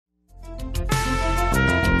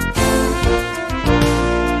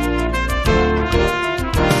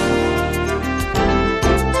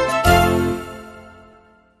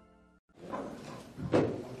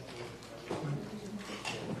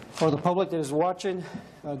For the public that is watching,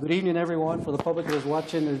 good evening, everyone. For the public that is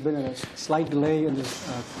watching, there's been a slight delay in this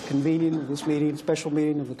convening of this meeting, special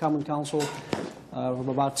meeting of the Common Council of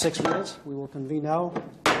about 6 minutes. We will convene now.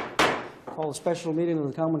 Call a special meeting of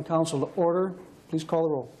the Common Council to order. Please call the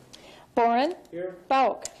roll. Boren. Here.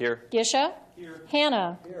 Bauk. Here. Gisha. Here.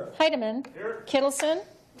 Hannah. Here. Heidemann. Here. Kittleson.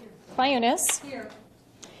 Here. Clyunas. Here.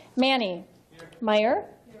 Manny. Here. Meyer.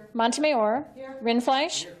 Here. Montemayor. Here.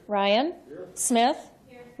 Rinfleisch. Here. Ryan. Here. Smith.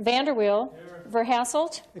 Here. Vanderweel. Here.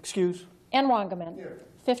 Verhasselt. Excuse. And Wangaman. Here.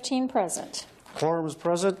 15 present. Quorum is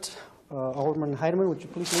present. Alderman Heidemann, would you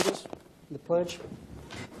please lead us in the pledge?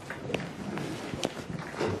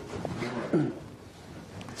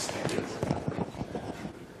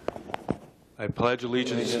 I pledge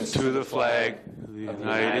allegiance to the flag of the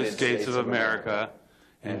United States of America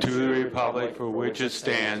and to the republic for which it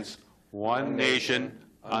stands, one nation,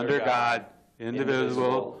 under God,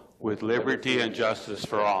 indivisible, with liberty and justice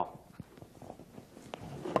for all.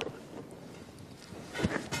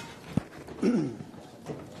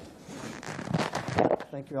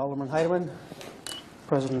 Thank you, Alderman Heidemann.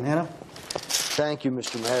 President Hannah. Thank you,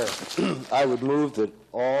 Mr. Mayor. I would move that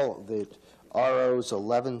all that ROs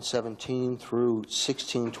 1117 through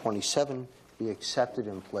 1627 be accepted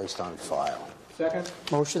and placed on file. Second.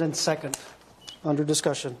 Motion and second. Under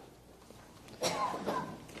discussion.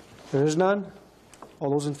 There is none. All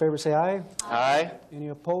those in favor say aye. Aye. Any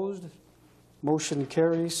opposed? Motion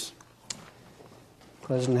carries.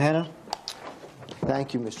 President Hannah.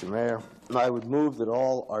 Thank you, Mr. Mayor. I would move that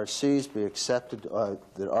all RCs be accepted, that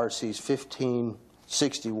RCs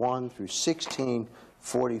 1561 through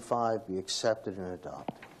 1645 be accepted and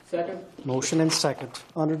adopted. Second. Motion and second.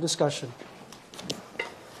 Under discussion.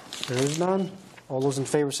 There is none. All those in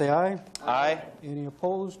favor say aye. Aye. Any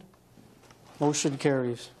opposed? Motion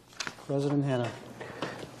carries. President Hannah.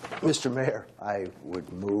 Mr. Mayor, I would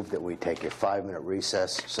move that we take a 5-minute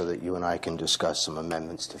recess so that you and I can discuss some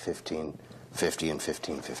amendments to 1550 and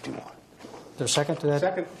 1551. Is there a second to that?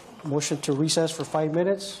 Second. Motion to recess for 5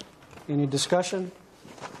 minutes. Any discussion?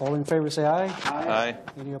 All in favor say aye. Aye.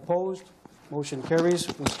 Any opposed? Motion carries.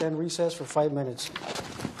 We stand recess for 5 minutes.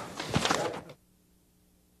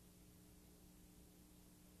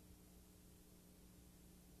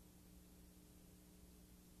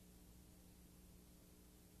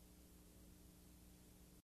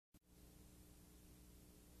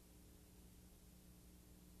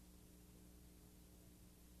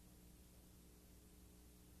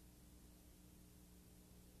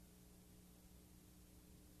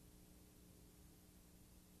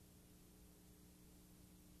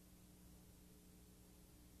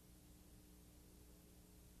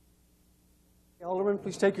 Alderman,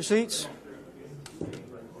 please take your seats.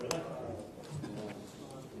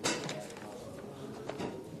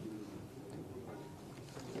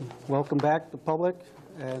 Welcome back, the public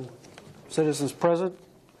and citizens present.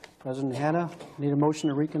 President Hannah, need a motion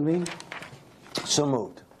to reconvene? So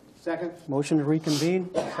moved. Second. Motion to reconvene,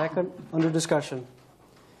 second. Under discussion.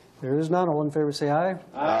 There is none. All in favor say aye.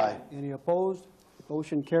 Aye. Any opposed?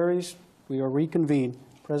 Motion carries. We are reconvened.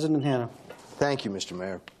 President Hannah. Thank you, Mr.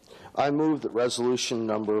 Mayor. I move that resolution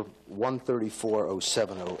number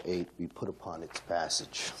 1340708 be put upon its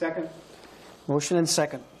passage. Second. Motion and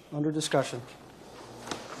second. Under discussion.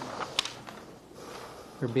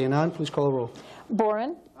 There being none, please call the roll.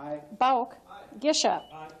 Boren. Aye. Bauk. Gisha.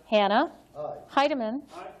 Hannah. Heidemann.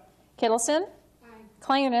 Kittleson.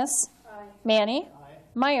 Clyunas. Manny.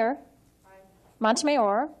 Meyer.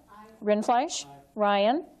 Montemayor. Rinfleisch.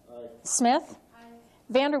 Ryan. Smith.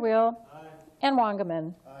 Vanderweel. And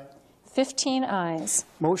Wangaman. 15 ayes.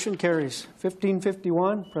 Motion carries.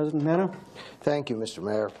 1551. President Hannah. Thank you, Mr.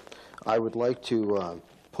 Mayor. I would like to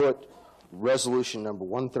put resolution number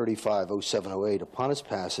 1350708 upon its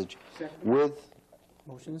passage with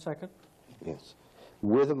Motion and second.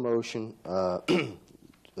 with a motion, an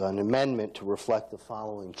amendment to reflect the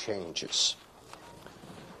following changes.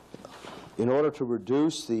 In order to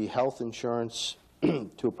reduce the health insurance,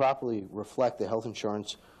 to properly reflect the health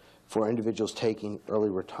insurance for individuals taking early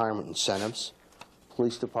retirement incentives,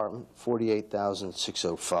 Police Department,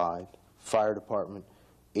 $48,605, Fire Department,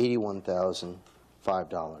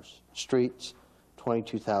 $81,005, Streets,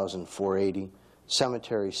 $22,480,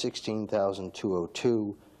 Cemetery,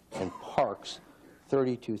 $16,202, and Parks,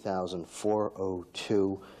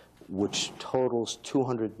 $32,402, which totals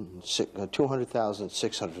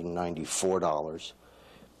 $200,694,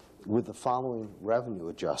 with the following revenue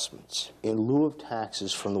adjustments. In lieu of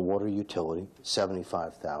taxes from the water utility,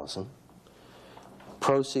 $75,000.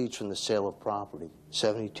 Proceeds from the sale of property,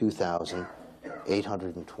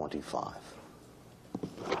 $72,825.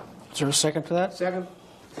 Is there a second to that? Second.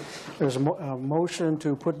 There's a motion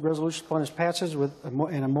to put resolution upon its passage with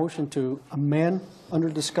and a motion to amend under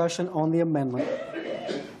discussion on the amendment.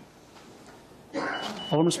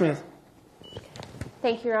 Alderman Smith.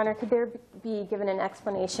 Thank you, Your Honor. Could there be given an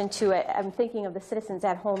explanation to it? I'm thinking of the citizens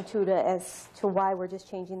at home, too, as to why we're just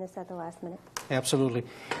changing this at the last minute. Absolutely.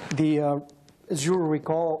 As you will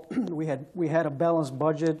recall, we had a balanced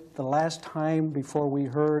budget the last time before we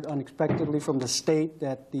heard unexpectedly from the state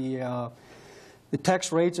that the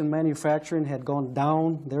tax rates in manufacturing had gone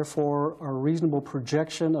down. Therefore, our reasonable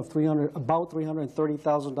projection of about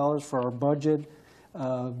 $330,000 for our budget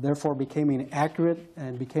therefore became inaccurate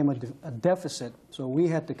and became a deficit. So we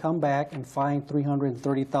had to come back and find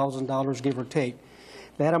 $330,000, give or take.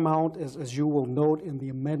 That amount, as you will note in the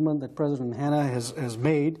amendment that President Hanna has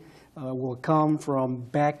made, will come from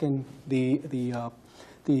back in the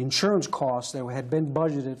insurance costs that had been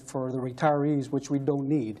budgeted for the retirees, which we don't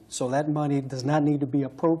need. So that money does not need to be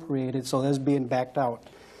appropriated, so that's being backed out.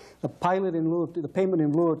 The payment in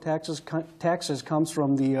lieu of taxes comes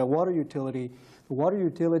from the water utility. The water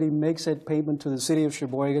utility makes that payment to the city of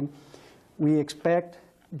Sheboygan. We expect,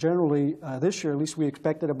 generally, this year at least, we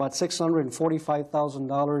expected about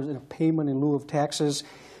 $645,000 in a payment in lieu of taxes.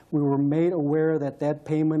 We were made aware that that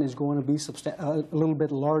payment is going to be a little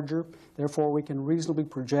bit larger. Therefore, we can reasonably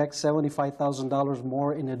project $75,000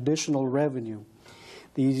 more in additional revenue.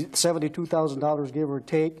 The $72,000, give or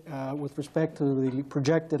take, with respect to the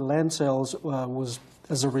projected land sales, was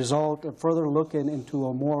as a result of further looking into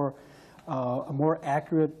a more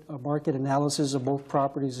accurate market analysis of both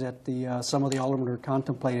properties that some of the aldermen are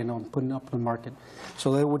contemplating on putting up in the market.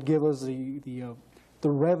 So that would give us the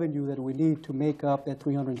revenue that we need to make up that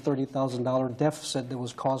 $330,000 deficit that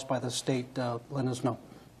was caused by the state. Let us know.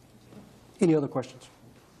 Any other questions?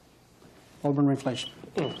 Alderman Rindfleisch.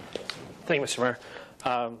 Thank you, Mr. Mayor.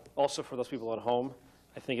 Also, for those people at home,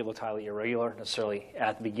 I think it looked highly irregular necessarily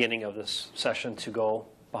at the beginning of this session to go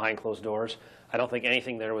behind closed doors. I don't think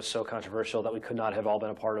anything there was so controversial that we could not have all been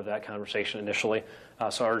a part of that conversation initially.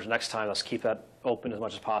 So I urge next time, let's keep that open as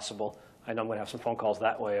much as possible. I know I'm going to have some phone calls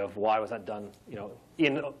that way of why was that done,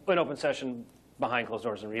 in an open session behind closed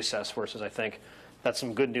doors in recess versus I think that's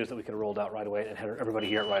some good news that we could have rolled out right away and had everybody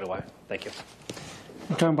hear it right away. Thank you.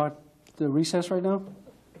 You're talking about the recess right now?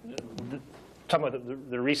 Talking about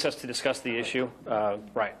the recess to discuss the issue,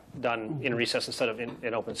 right, done in recess instead of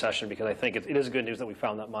in open session, because I think it is good news that we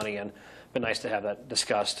found that money, and it's been nice to have that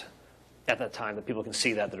discussed at that time, that people can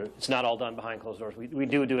see that it's not all done behind closed doors. We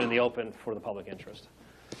do it in the open for the public interest.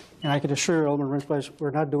 And I can assure Alderman Rindfleisch,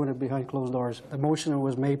 we're not doing it behind closed doors. The motion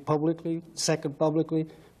was made publicly, seconded publicly,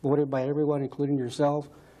 voted by everyone, including yourself.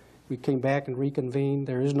 We came back and reconvened.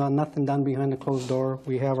 There is nothing done behind the closed door.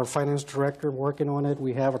 We have our finance director working on it.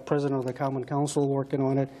 We have a president of the Common Council working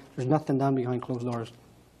on it. There's nothing done behind closed doors.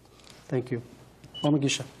 Thank you. Alderman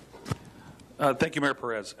Gisha. Thank you, Mayor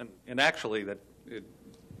Perez. And actually,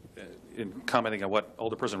 in commenting on what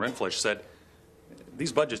Alder President Rindfleisch said,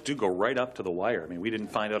 these budgets do go right up to the wire. I mean, we didn't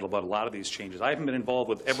find out about a lot of these changes. I haven't been involved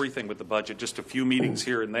with everything with the budget, just a few meetings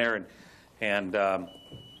here and there, and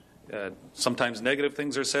sometimes negative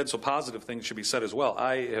things are said, so positive things should be said as well.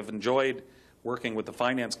 I have enjoyed working with the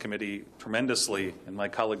Finance Committee tremendously and my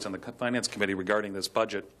colleagues on the Finance Committee regarding this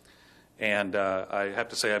budget. And I have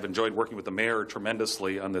to say I've enjoyed working with the mayor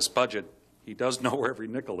tremendously on this budget. He does know where every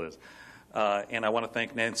nickel is. And I want to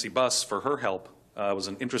thank Nancy Buss for her help. It was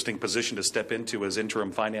an interesting position to step into as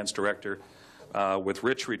interim finance director with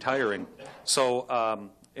Rich retiring. So,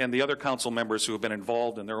 and the other council members who have been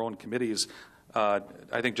involved in their own committees,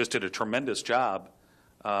 I think just did a tremendous job.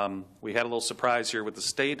 We had a little surprise here with the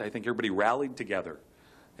state. I think everybody rallied together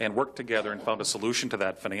and worked together and found a solution to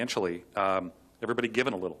that financially. Everybody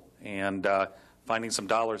giving a little and finding some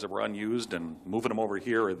dollars that were unused and moving them over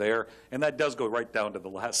here or there. And that does go right down to the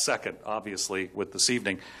last second, obviously, with this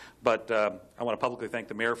evening. But I want to publicly thank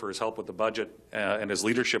the mayor for his help with the budget and his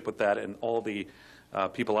leadership with that, and all the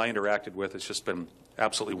people I interacted with. It's just been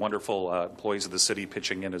absolutely wonderful employees of the city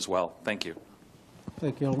pitching in as well. Thank you.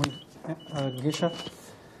 Thank you, Alderman Gisha.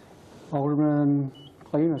 Alderman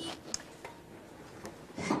Clayunas.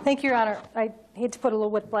 Thank you, Your Honor. I hate to put a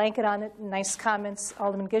little wet blanket on it. Nice comments,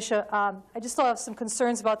 Alderman Gisha. I just still have some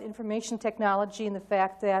concerns about information technology and the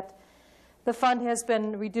fact that the fund has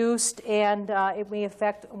been reduced and it may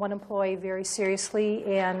affect one employee very seriously.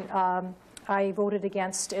 And I voted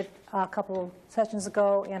against it a couple sessions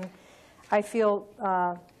ago, and I feel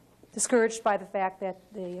discouraged by the fact that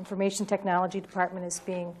the information technology department is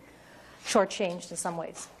being shortchanged in some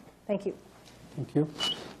ways. Thank you. Thank you.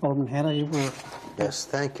 Alderman Hanna, you were... Yes,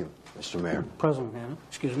 thank you, Mr. Mayor. President Hanna,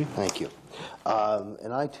 excuse me. Thank you.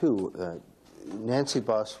 And I, too, Nancy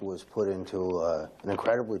Buss was put into an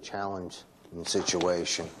incredibly challenging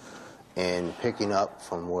situation in picking up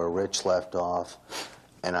from where Rich left off,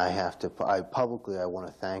 and I want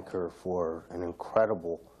to thank her for an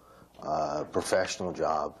incredible professional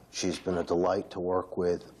job. She's been a delight to work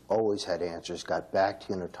with, always had answers, got back to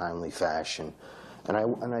you in a timely fashion.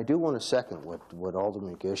 And I do want to second what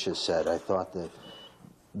Alderman Gish has said. I thought that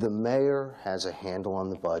the mayor has a handle on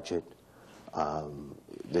the budget.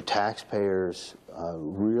 The taxpayers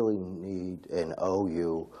really need and owe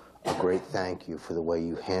you a great thank you for the way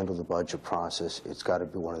you handle the budget process. It's got to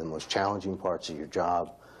be one of the most challenging parts of your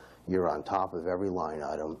job. You're on top of every line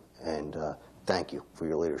item, and thank you for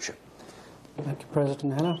your leadership. Thank you,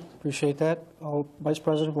 President Hanna. Appreciate that. Vice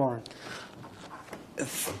President Warren.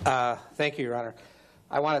 Thank you, Your Honor.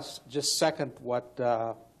 I want to just second what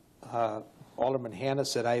Alderman Hanna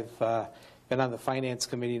said. I've been on the Finance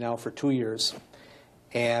Committee now for 2 years,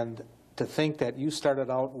 and to think that you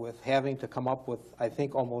started out with having to come up with, I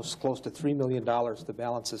think, almost close to $3 million to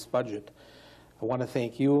balance this budget. I want to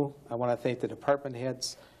thank you. I want to thank the department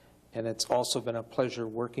heads, and it's also been a pleasure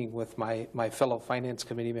working with my fellow Finance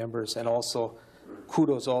Committee members, and also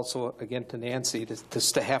kudos also again to Nancy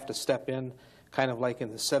to have to step in kind of like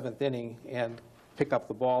in the 7th inning and pick up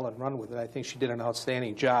the ball and run with it. I think she did an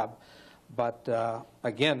outstanding job. But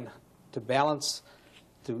again, to balance,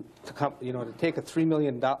 to take a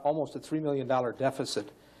almost a $3 million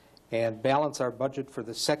deficit and balance our budget for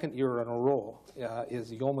the 2nd year in a row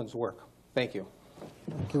is yeoman's work. Thank you.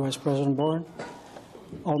 Thank you, Vice President Warren.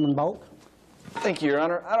 Alderman Bauk. Thank you, Your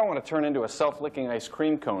Honor. I don't want to turn into a self-licking ice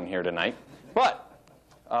cream cone here tonight, but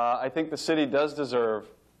I think the city does deserve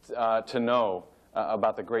to know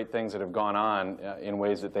about the great things that have gone on in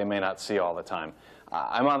ways that they may not see all the time.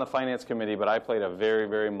 I'm on the Finance Committee, but I played a very,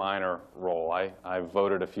 very minor role. I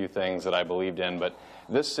voted a few things that I believed in, but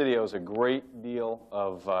this city owes a great deal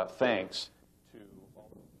of thanks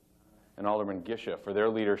to Alderman Gisha for their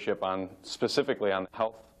leadership specifically on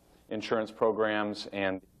health insurance programs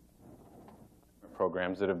and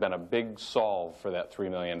programs that have been a big solve for that $3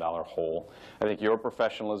 million hole. I think your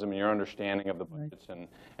professionalism and your understanding of the budgets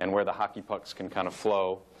and where the hockey pucks can kind of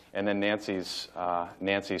flow, and then Nancy's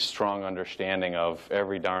strong understanding of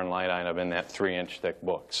every darn line item in that 3-inch thick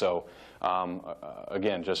book. So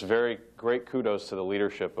again, just very great kudos to the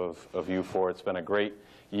leadership of you four. It's been a great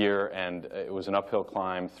year, and it was an uphill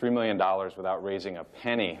climb. $3 million without raising a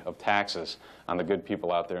penny of taxes on the good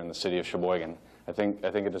people out there in the city of Sheboygan. I think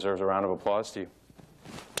it deserves a round of applause to you.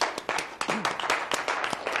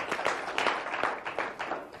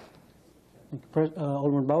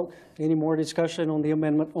 Alderman Bauk. Any more discussion on the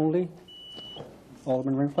amendment only?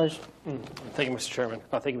 Alderman Rindfleisch. Thank you, Mr. Chairman.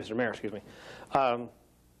 Thank you, Mr. Mayor, excuse me. Fellow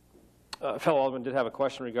Alderman did have a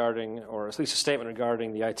question regarding, or at least a statement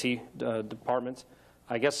regarding the IT department.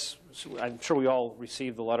 I guess, I'm sure we all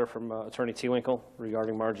received the letter from Attorney Tewinkle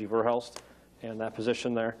regarding Margie Verhelst and that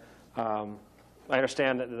position there. I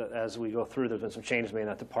understand that as we go through, there's been some changes made in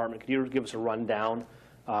that department. Could you give us a rundown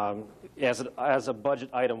as a budget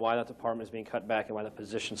item why that department is being cut back and why the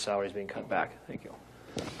position salary is being cut back? Thank you.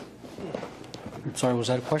 I'm sorry, was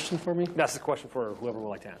that a question for me? That's the question for whoever would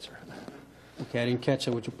like to answer. Okay, I didn't catch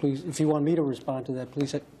it. Would you please, if you want me to respond to that,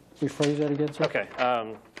 please rephrase that again, sir? Okay.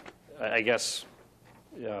 I guess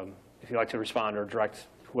if you'd like to respond or direct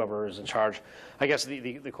whoever is in charge. I guess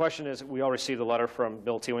the question is, we all received a letter from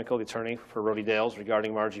Bill Tewinkle, the attorney for Rhodey Dales,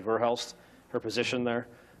 regarding Margie Verhelst, her position there.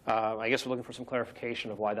 I guess we're looking for some clarification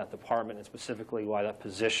of why that department and specifically why that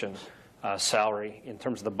position salary in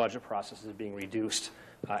terms of the budget process is being reduced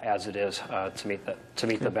as it is to meet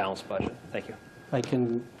the balanced budget. Thank you. I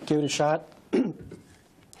can give it a shot.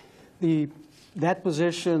 That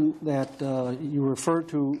position that you referred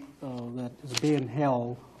to that is being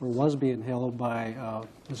held or was being held by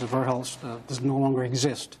Mrs. Verhelst does no longer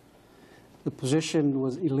exist. The position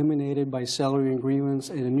was eliminated by salary agreements,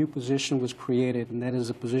 and a new position was created, and that is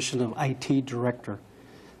the position of IT director.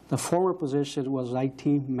 The former position was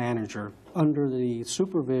IT manager under the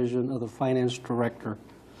supervision of the finance director.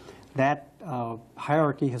 That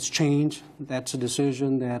hierarchy has changed. That's a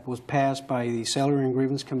decision that was passed by the Salary and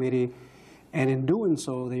Grievance Committee, and in doing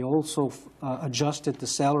so, they also adjusted the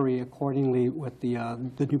salary accordingly with the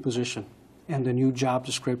new position and the new job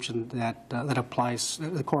description that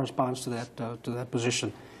corresponds to that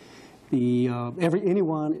position.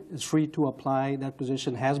 Anyone is free to apply. That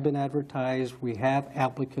position has been advertised. We have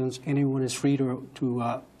applicants. Anyone is free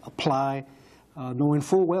to apply, knowing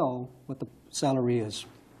full well what the salary is.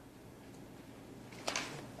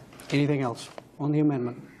 Anything else on the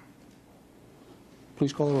amendment?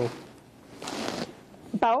 Please call the roll.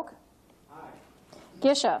 Bauk? Aye.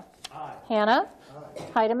 Gisha? Hannah.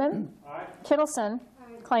 Heidemann. Kittleson.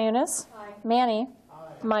 Clayunas. Manny.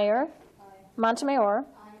 Meyer. Montemayor.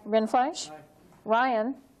 Rindfleisch.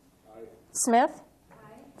 Ryan. Smith.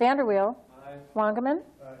 Vanderweel. Wangerman.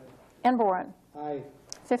 And Boren. Aye.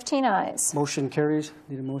 15 ayes. Motion carries.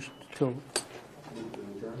 Need a motion to...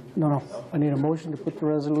 No. I need a motion to put the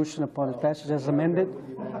resolution upon its passage as amended.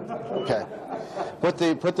 Okay. Put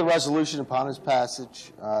the resolution upon its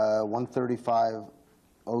passage,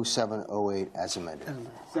 135-0708, as amended.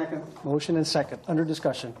 Second. Motion and second. Under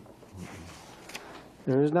discussion.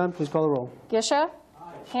 There is none. Please call the roll. Gisha.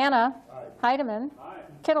 Hannah. Heidemann.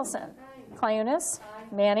 Kittleson. Clayunas.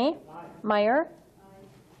 Manny. Meyer.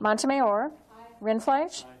 Montemayor.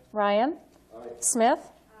 Rindfleisch. Ryan.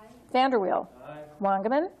 Smith. Vanderweel.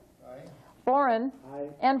 Wangerman. Boren.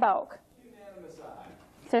 And Bauk.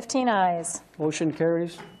 15 ayes. Motion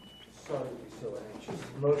carries. Sorry to be so anxious.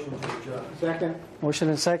 Motion to adjourn. Second. Motion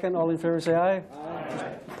and second. All in favor say aye.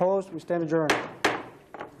 Aye. Opposed? We stand adjourned.